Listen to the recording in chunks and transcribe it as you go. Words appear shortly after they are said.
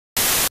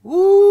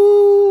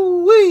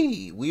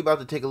Woo-wee! We about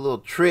to take a little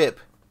trip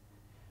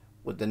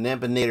with the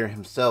Nampinator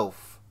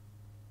himself.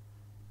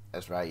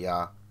 That's right,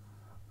 y'all.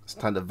 It's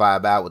time to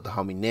vibe out with the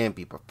homie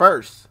Nampy. But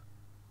first,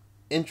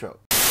 intro.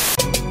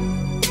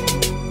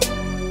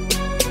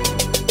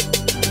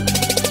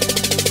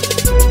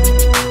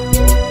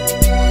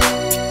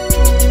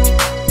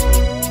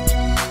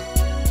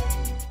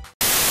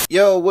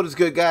 Yo, what is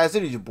good, guys?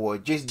 It is your boy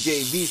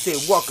JV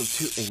saying welcome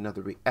to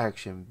another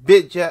reaction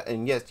video.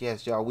 And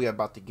yes, y'all, we are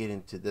about to get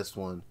into this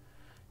one.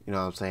 You know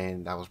what I'm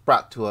saying? That was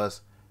brought to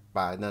us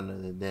by none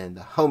other than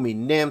the homie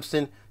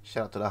Nampson.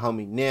 Shout out to the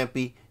homie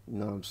Nampy. You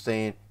know what I'm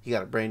saying? He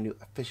got a brand new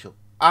official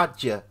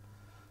audio,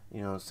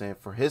 you know what I'm saying,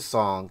 for his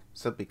song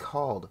simply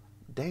called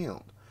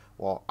Down.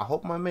 Well, I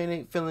hope my man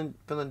ain't feeling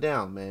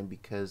down, man,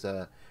 because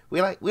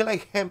we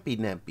like Hampy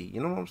Nampy,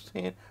 you know what I'm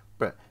saying?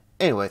 But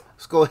anyway,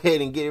 let's go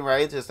ahead and get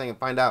right into this thing and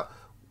find out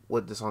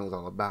what this song is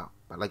all about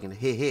by liking the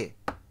hit.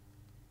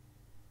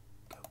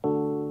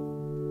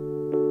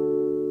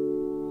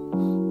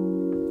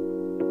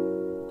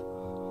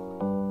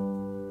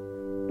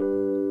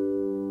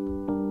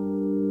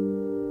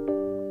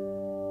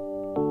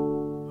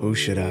 Who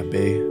should I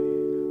be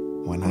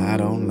when I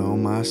don't know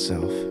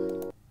myself?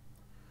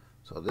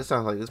 So this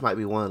sounds like this might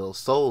be one of those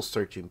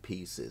soul-searching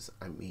pieces.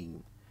 I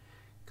mean,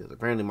 because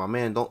apparently my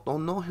man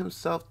don't know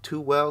himself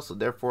too well, so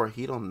therefore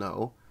he don't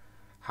know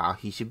how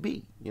he should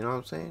be. You know what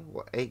I'm saying?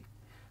 Well, hey,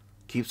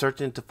 keep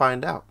searching to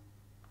find out.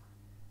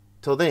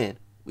 Till then,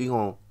 we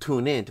gonna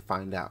tune in to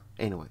find out.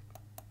 Anyway.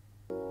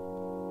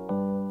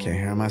 Can't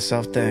hear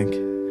myself think,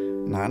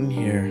 not in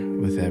here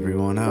with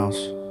everyone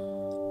else.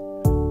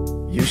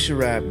 You should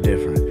rap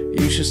different.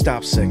 You should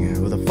stop singing.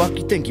 Who the fuck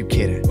you think you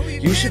kidding?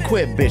 You should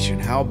quit bitching.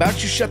 How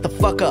about you shut the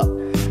fuck up?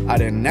 I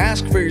didn't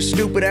ask for your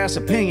stupid ass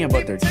opinion,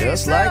 but they're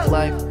just like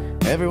life.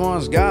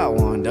 Everyone's got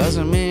one.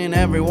 Doesn't mean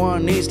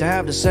everyone needs to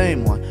have the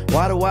same one.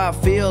 Why do I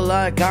feel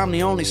like I'm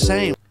the only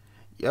sane?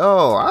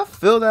 Yo, I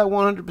feel that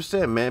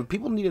 100%, man.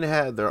 People need to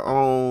have their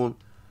own,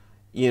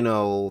 you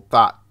know,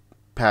 thought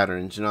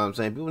patterns. You know what I'm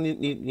saying? People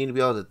need to be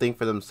able to think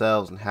for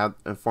themselves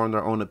and form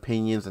their own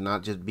opinions and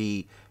not just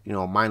be, you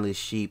know, mindless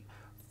sheep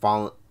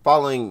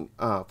following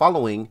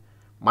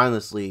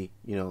mindlessly,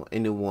 you know,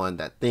 anyone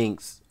that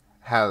thinks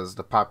has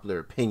the popular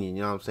opinion.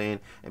 You know what I'm saying?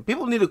 And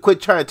people need to quit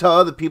trying to tell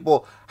other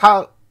people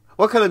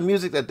what kind of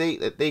music that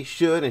they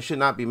should and should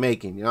not be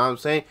making. You know what I'm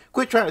saying?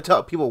 Quit trying to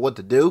tell people what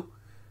to do.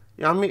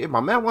 You know what I mean? If my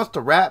man wants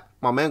to rap,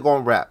 my man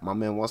gonna rap. My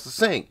man wants to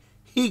sing,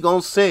 he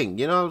gonna sing.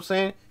 You know what I'm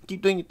saying?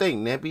 Keep doing your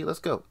thing, Nampy. Let's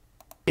go.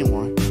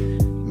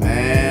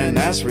 Man,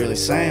 that's really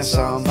saying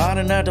something.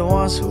 Finding that the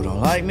ones who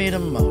don't like me the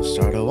most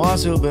are the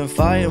ones who've been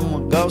fighting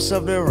with ghosts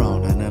of their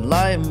own. And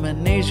enlightenment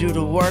needs you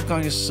to work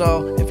on your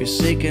soul. If you're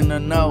seeking to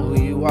know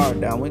who you are,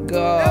 down we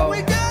go. Down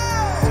we go.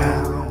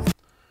 Down.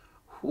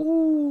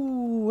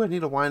 Ooh, I need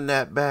to wind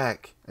that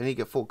back. I need to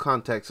get full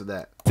context of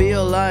that.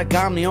 Feel like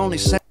I'm the only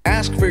sane.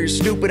 Ask for your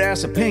stupid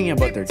ass opinion,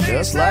 but they're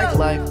just like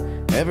life.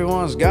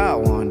 Everyone's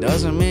got one.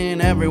 Doesn't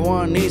mean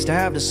everyone needs to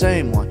have the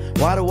same one.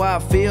 Why do I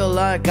feel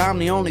like I'm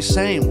the only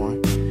sane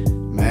one?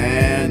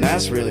 Man,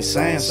 that's really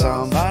saying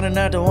something. Finding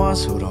out the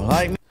ones who don't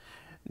like me.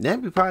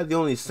 Nampy probably the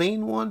only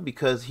sane one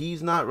because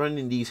he's not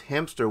running these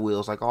hamster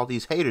wheels like all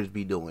these haters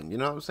be doing. You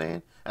know what I'm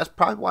saying? That's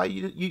probably why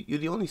you're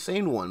the only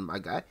sane one, my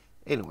guy.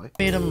 Anyway.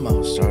 The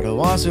most are the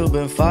ones who've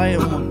been fighting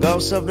with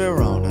ghosts of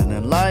their own. And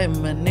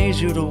enlightenment needs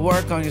you to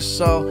work on your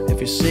soul. If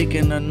you're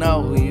seeking to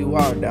know who you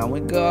are, down we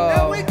go.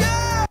 Down we go.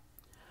 I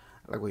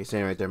like what you're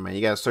saying right there, man.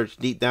 You gotta search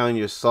deep down in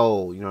your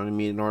soul. You know what I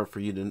mean? In order for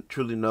you to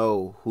truly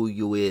know who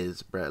you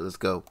is, Brett. Let's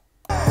go.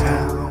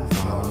 Down,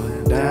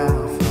 falling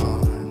down,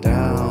 falling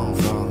down,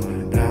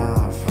 falling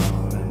down,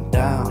 falling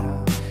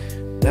down.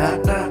 Da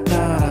da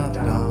da da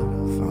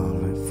down,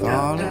 falling,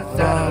 falling,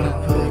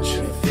 falling. Put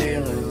your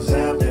feelings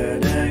out there,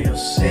 then you'll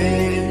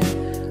see.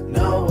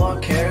 No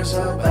one cares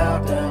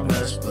about them,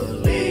 best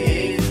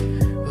believe.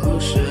 Who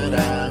should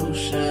I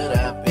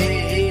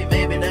be?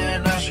 Maybe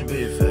then I should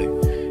be fake.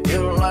 You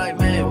don't like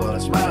me, well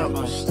it's my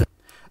mistake.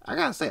 I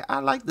gotta say, I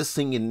like the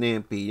singing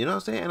Nampy, you know what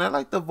I'm saying? And I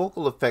like the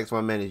vocal effects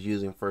my man is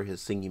using for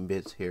his singing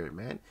bits here,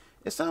 man.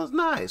 It sounds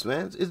nice,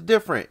 man. It's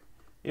different.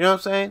 You know what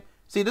I'm saying?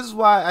 See, this is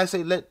why I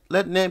say let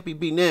Nampy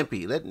be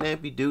Nampy. Let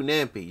Nampy do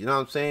Nampy. You know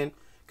what I'm saying?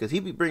 Because he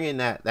be bringing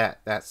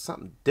that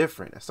something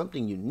different. That's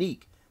something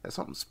unique. That's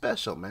something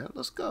special, man.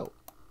 Let's go.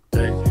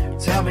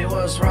 Tell me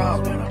what's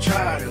wrong when I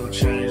try to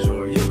change,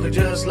 or you could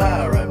just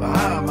lie right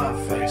behind my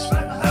face,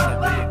 man.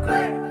 That'd be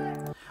great.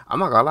 I'm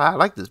not gonna lie, I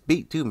like this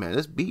beat too, man.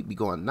 This beat be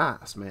going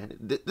nice, man.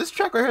 This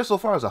track right here so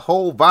far is a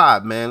whole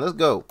vibe, man. Let's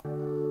go.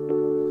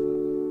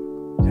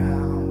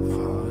 Down,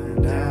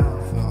 falling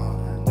down,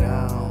 falling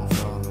down,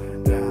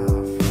 falling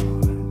down,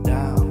 falling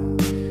down.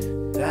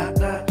 Da,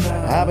 da, da.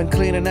 I've been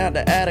cleaning out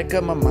the attic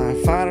of my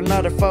mind. Find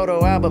another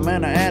photo album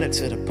and I add it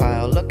to the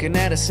pile. Looking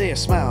at it, see a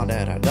smile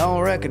that I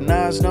don't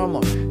recognize no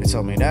more. They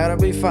told me that'll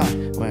be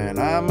fine when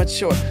I'm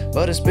mature,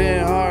 but it's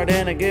been hard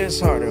and it gets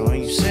harder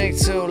when you sink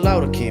too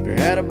low to keep your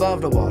head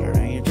above the water.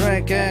 And you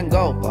drink and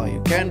gulp, all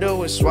you can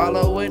do is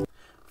swallow it.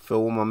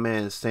 feel what my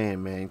man is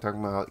saying, man. Talking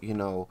about, you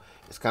know,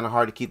 it's kind of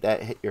hard to keep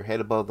your head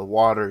above the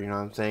water. You know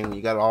what I'm saying? When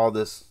you got all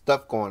this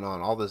stuff going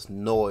on, all this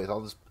noise,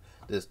 all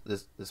this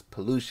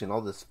pollution, all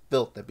this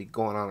filth that be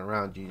going on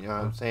around you. You know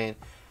what I'm saying?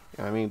 You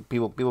know what I mean?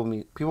 People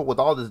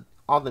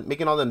with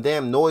making all them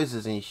damn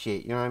noises and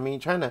shit. You know what I mean?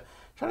 Trying to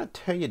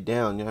tear you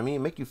down. You know what I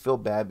mean? Make you feel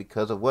bad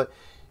because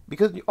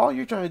all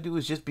you're trying to do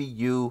is just be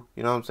you.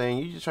 You know what I'm saying?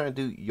 You're just trying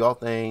to do your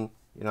thing.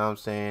 You know what I'm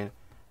saying?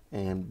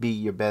 And be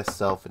your best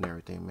self and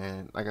everything,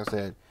 man. Like I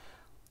said,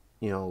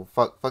 you know,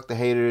 fuck the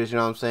haters, you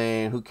know what I'm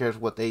saying? Who cares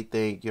what they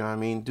think, you know what I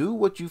mean? Do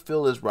what you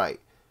feel is right.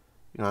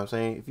 You know what I'm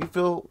saying? If you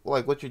feel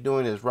like what you're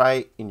doing is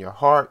right in your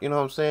heart, you know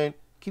what I'm saying?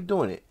 Keep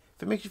doing it.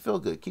 If it makes you feel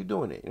good, keep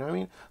doing it. You know what I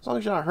mean? As long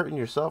as you're not hurting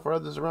yourself or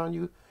others around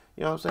you,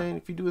 you know what I'm saying?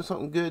 If you're doing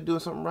something good, doing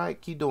something right,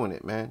 keep doing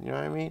it, man. You know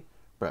what I mean?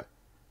 Bruh,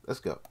 let's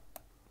go.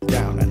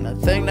 Down, and the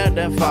thing that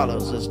then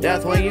follows is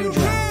death when you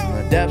drown.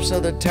 In the depths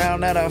of the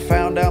town that I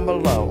found down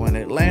below. In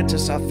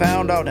Atlantis I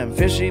found all them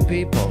fishy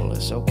people.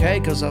 It's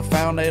okay cause I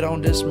found they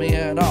don't diss me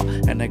at all.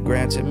 And they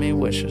granted me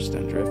wishes,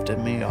 then drifted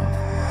me off.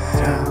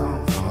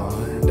 Down,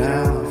 falling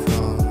down,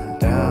 falling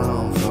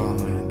down,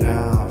 falling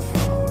down,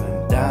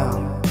 falling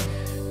down,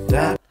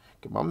 down.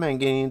 My man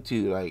getting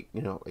into, like,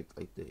 you know,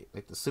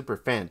 like the super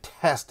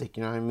fantastic,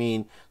 you know what I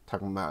mean?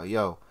 Talking about,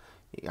 yo,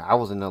 I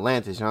was in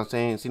Atlantis, you know what I'm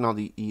saying? Seen all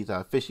these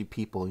fishy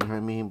people, you know what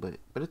I mean? But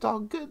it's all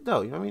good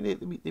though, you know what I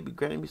mean? They be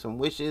granting me some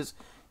wishes,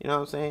 you know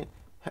what I'm saying?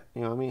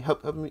 You know what I mean?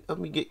 Help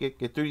me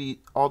get through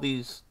all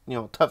these, you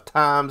know, tough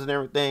times and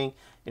everything,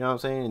 you know what I'm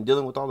saying? And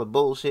dealing with all the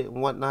bullshit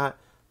and whatnot.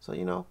 So,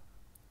 you know,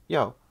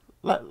 yo,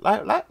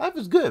 life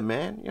is good,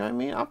 man. You know what I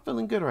mean? I'm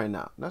feeling good right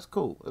now. That's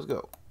cool. Let's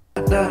go.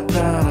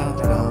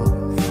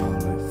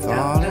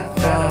 Falling,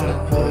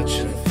 put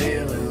your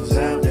feelings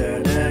out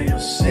there, then you'll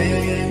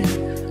see.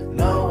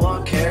 No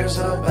one cares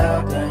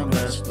about them,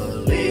 let's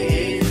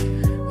believe.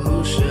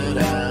 Who should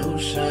I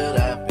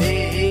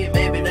be?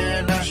 Maybe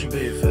then I should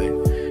be fake.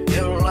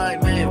 You don't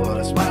like me, well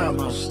it's my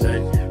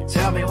mistake.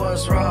 Tell me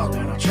what's wrong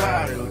and I'll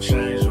try to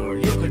change. Or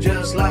you could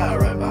just lie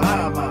right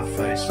behind my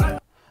face.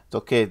 It's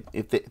okay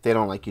if they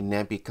don't like you,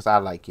 Nampy, because I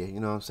like you, you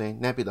know what I'm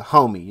saying? Nampy the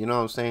homie, you know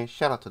what I'm saying?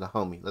 Shout out to the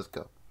homie. Let's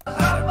go.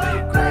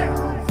 Falling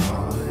down,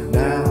 falling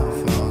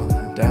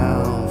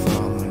down,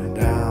 falling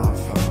down,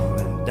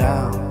 falling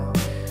down.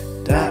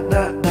 Da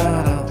da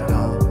da da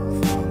da.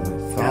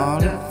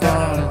 Falling,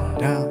 falling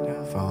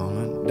down,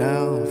 falling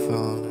down,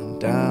 falling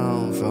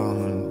down,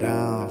 falling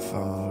down,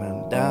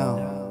 falling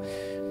down.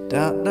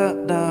 Da da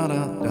da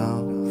da da.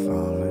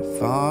 Falling,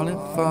 falling,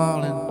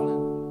 falling.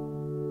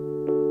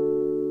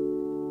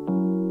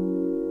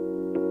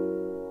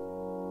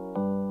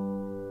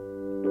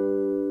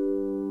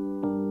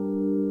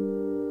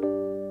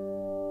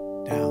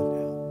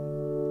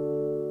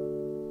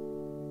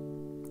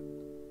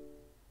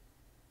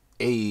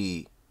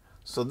 Hey,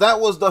 so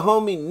that was the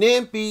homie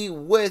Nampy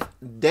with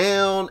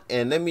Down,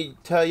 and let me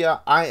tell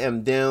y'all, I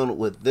am down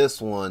with this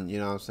one, you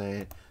know what I'm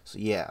saying? So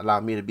yeah, allow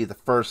me to be the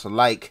first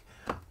like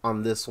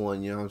on this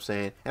one, you know what I'm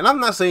saying? And I'm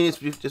not saying this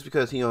just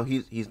because, you know,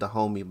 he's the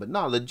homie, but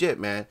no, legit,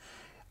 man.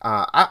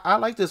 I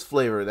like this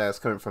flavor that's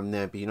coming from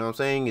Nampy, you know what I'm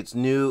saying? It's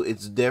new,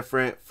 it's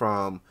different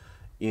from,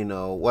 you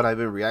know, what I've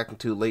been reacting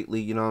to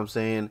lately, you know what I'm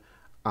saying?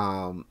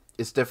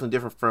 It's definitely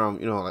different from,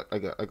 you know,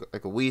 like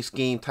a Weed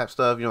Skeem type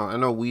stuff. You know, I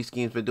know Weed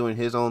Skeem's been doing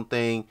his own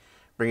thing,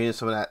 bringing in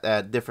some of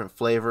that different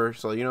flavor.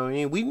 So, you know what I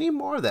mean? We need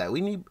more of that. We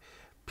need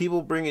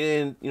people bringing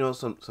in, you know,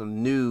 some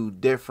new,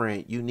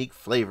 different, unique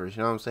flavors.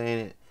 You know what I'm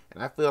saying?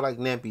 And I feel like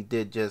Nampy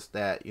did just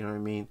that. You know what I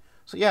mean?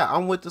 So, yeah,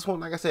 I'm with this one.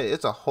 Like I said,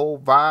 it's a whole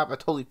vibe. I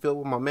totally feel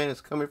where my man is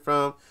coming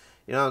from.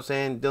 You know what I'm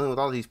saying? Dealing with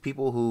all these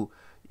people who,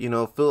 you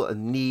know, feel a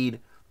need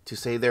to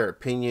say their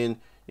opinion.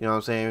 You know what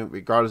I'm saying?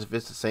 Regardless if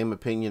it's the same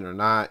opinion or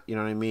not, you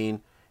know what I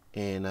mean?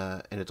 And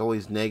it's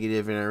always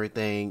negative and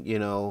everything, you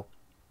know.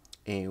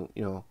 And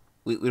you know,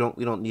 we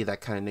don't need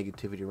that kind of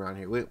negativity around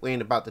here. We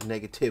ain't about the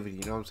negativity,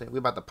 you know what I'm saying? We're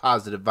about the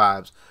positive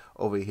vibes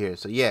over here.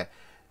 So yeah,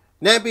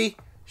 Nampy,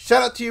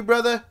 shout out to you,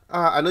 brother.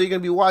 I know you're gonna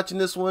be watching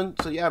this one,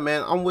 so yeah,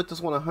 man, I'm with this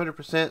one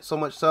 100%. So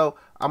much so,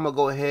 I'm gonna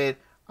go ahead.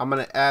 I'm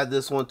gonna add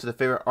this one to the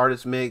favorite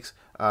artist mix.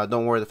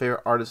 Don't worry, the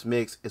favorite artist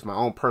mix is my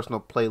own personal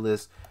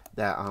playlist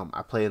that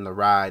I play in the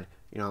ride.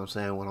 You know what I'm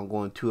saying? When I'm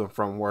going to and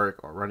from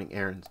work or running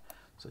errands.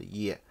 So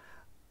yeah.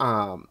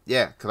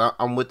 Yeah, because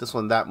I'm with this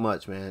one that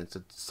much, man. It's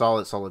a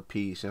solid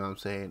piece, you know what I'm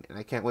saying? And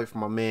I can't wait for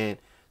my man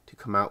to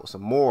come out with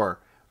some more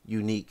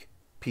unique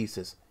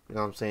pieces. You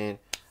know what I'm saying?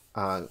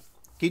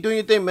 Keep doing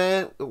your thing,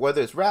 man.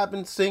 Whether it's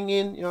rapping,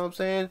 singing, you know what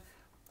I'm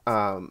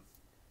saying?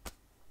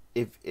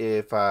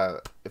 If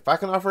I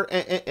can offer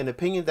an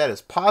opinion that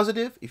is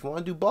positive, if you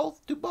want to do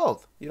both, do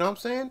both. You know what I'm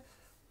saying?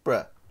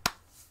 Bruh.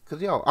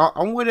 Because, yo,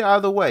 I'm with it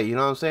either way. You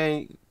know what I'm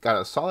saying? You got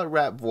a solid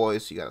rap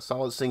voice. You got a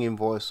solid singing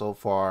voice so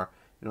far.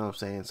 You know what I'm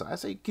saying? So I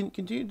say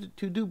continue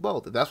to do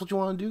both. If that's what you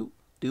want to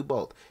do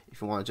both.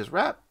 If you want to just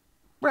rap.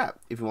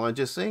 If you want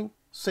to just sing.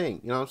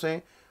 You know what I'm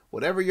saying?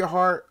 Whatever your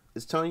heart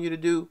is telling you to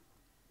do,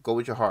 go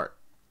with your heart.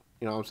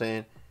 You know what I'm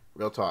saying?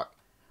 Real talk.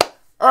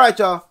 All right,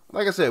 y'all.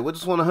 Like I said, with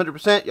this one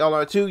 100%, y'all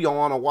are too. Y'all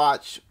want to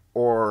watch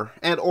or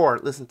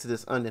listen to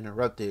this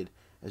uninterrupted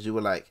as you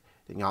would like,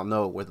 then y'all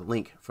know where the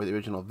link for the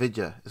original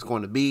video is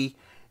going to be.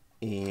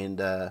 And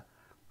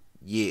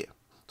yeah,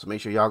 so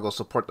make sure y'all go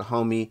support the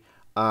homie.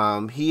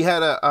 He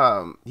had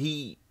a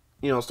he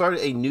started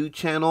a new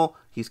channel.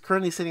 He's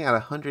currently sitting at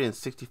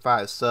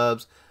 165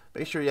 subs.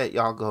 Make sure that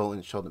y'all go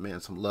and show the man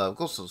some love.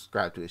 Go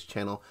subscribe to his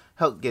channel.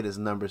 Help get his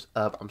numbers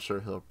up. I'm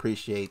sure he'll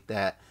appreciate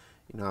that.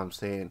 You know what I'm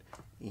saying?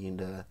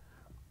 And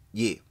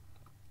yeah.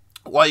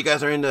 While you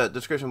guys are in the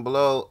description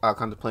below,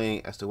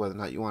 contemplating as to whether or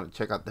not you want to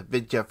check out the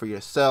video for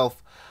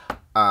yourself,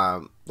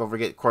 don't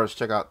forget, of course,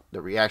 check out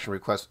the reaction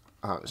request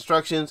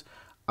instructions.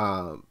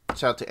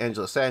 Shout out to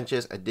Angela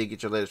Sanchez. I did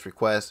get your latest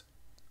request.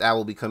 That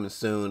will be coming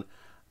soon.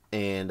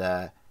 And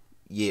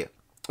yeah,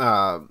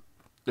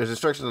 there's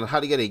instructions on how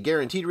to get a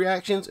guaranteed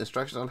reactions,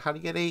 instructions on how to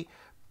get a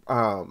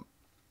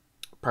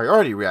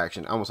priority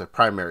reaction. I almost said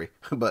primary,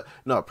 but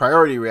no,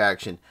 priority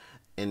reaction.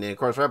 And then, of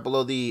course, right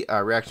below the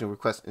reaction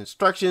request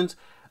instructions,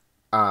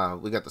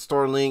 we got the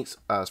store links,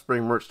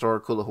 Spring Merch Store,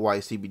 Cooler Hawaii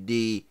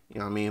CBD, you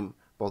know what I mean?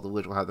 Both of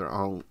which will have their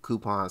own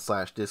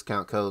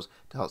coupon/discount codes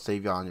to help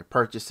save y'all on your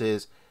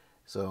purchases.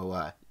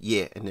 So,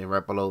 yeah, and then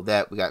right below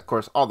that, we got, of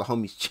course, all the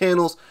homies'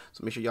 channels.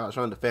 So make sure y'all are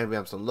showing the fan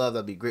fam some love.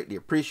 That'd be greatly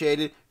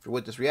appreciated. If you're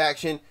with this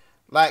reaction,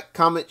 like,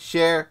 comment,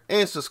 share,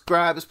 and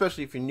subscribe,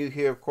 especially if you're new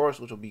here, of course,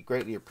 which will be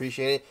greatly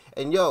appreciated.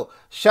 And, yo,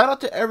 shout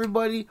out to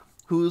everybody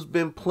who's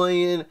been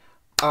playing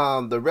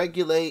the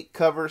Regulate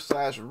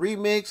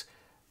cover/remix.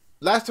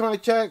 Last time I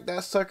checked,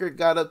 that sucker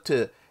got up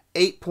to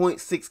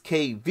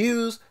 8.6K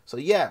views. So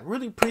yeah,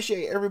 really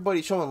appreciate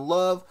everybody showing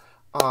love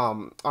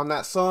on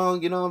that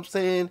song, you know what I'm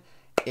saying?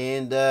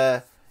 And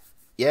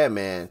yeah,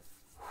 man.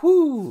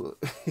 Whoo.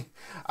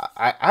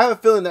 I have a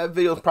feeling that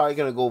video is probably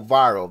gonna go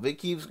viral. If it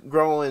keeps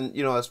growing,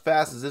 as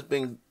fast as it's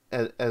been,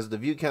 as the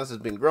view counts has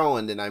been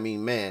growing, then I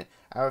mean, man,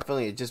 I have a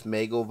feeling it just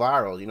may go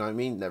viral, you know what I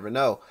mean? Never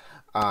know.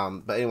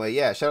 But anyway,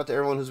 yeah, shout out to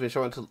everyone who's been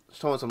showing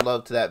some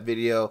love to that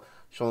video.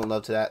 Showing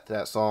love to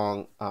that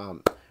song.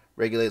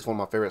 Regulate is one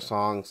of my favorite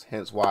songs,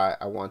 hence why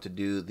I want to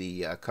do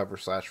the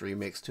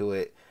cover/remix to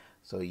it.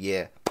 So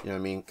yeah, you know what I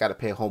mean? Got to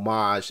pay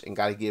homage and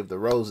got to give the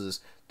roses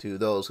to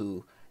those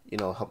who,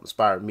 help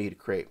inspire me to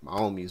create my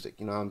own music.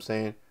 You know what I'm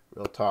saying?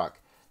 Real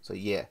talk. So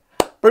yeah,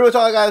 pretty much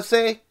all I got to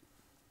say.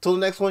 Till the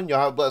next one,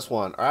 y'all have a blessed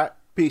one. All right?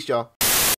 Peace, y'all.